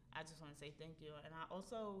 So I just want to say thank you. And I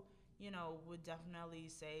also, would definitely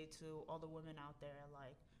say to all the women out there,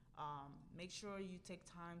 like, make sure you take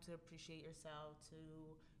time to appreciate yourself, to,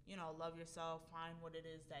 love yourself, find what it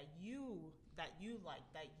is that you like,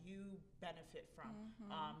 that you benefit from,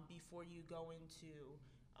 before you go into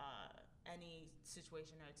any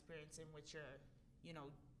situation or experience in which you're,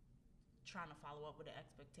 trying to follow up with an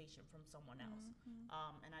expectation from someone else.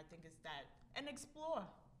 And I think it's that, and explore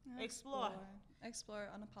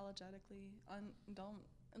unapologetically. Don't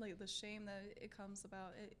like the shame that it comes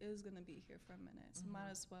about. It is gonna be here for a minute, so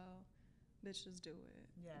might as well, bitch, just do it.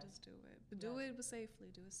 Just do it, but do it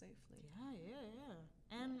safely. Do it safely.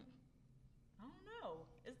 And I don't know.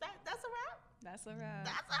 That's a wrap? That's a wrap.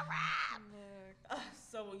 Look.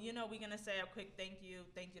 So, we're going to say a quick thank you.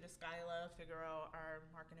 Thank you to Skyla Figueroa, our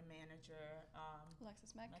marketing manager.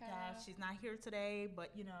 Alexis Metcalf. She's not here today,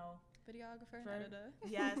 but, videographer and editor.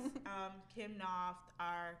 Yes. Kim Noft,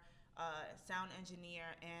 our sound engineer.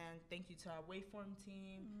 And thank you to our Waveform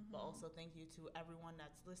team. But also thank you to everyone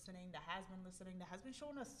that's listening, that has been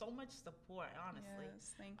showing us so much support, honestly.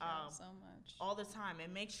 Yes, thank you so much. All the time.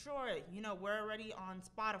 And make sure, we're already on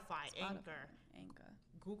Spotify. Anchor.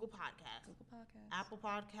 Google Podcasts. Apple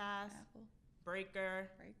Podcasts. Breaker.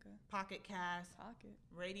 Pocket Cast.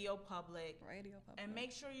 Radio Public. And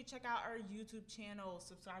make sure you check out our YouTube channel.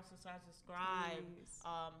 Subscribe. Please.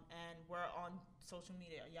 And we're on social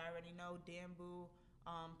media. You already know Damboo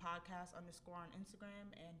podcast _ on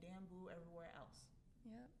Instagram, and Damboo everywhere else.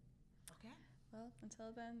 Yep. Okay. Well,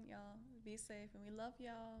 until then, y'all, be safe, and we love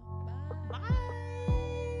y'all. Bye.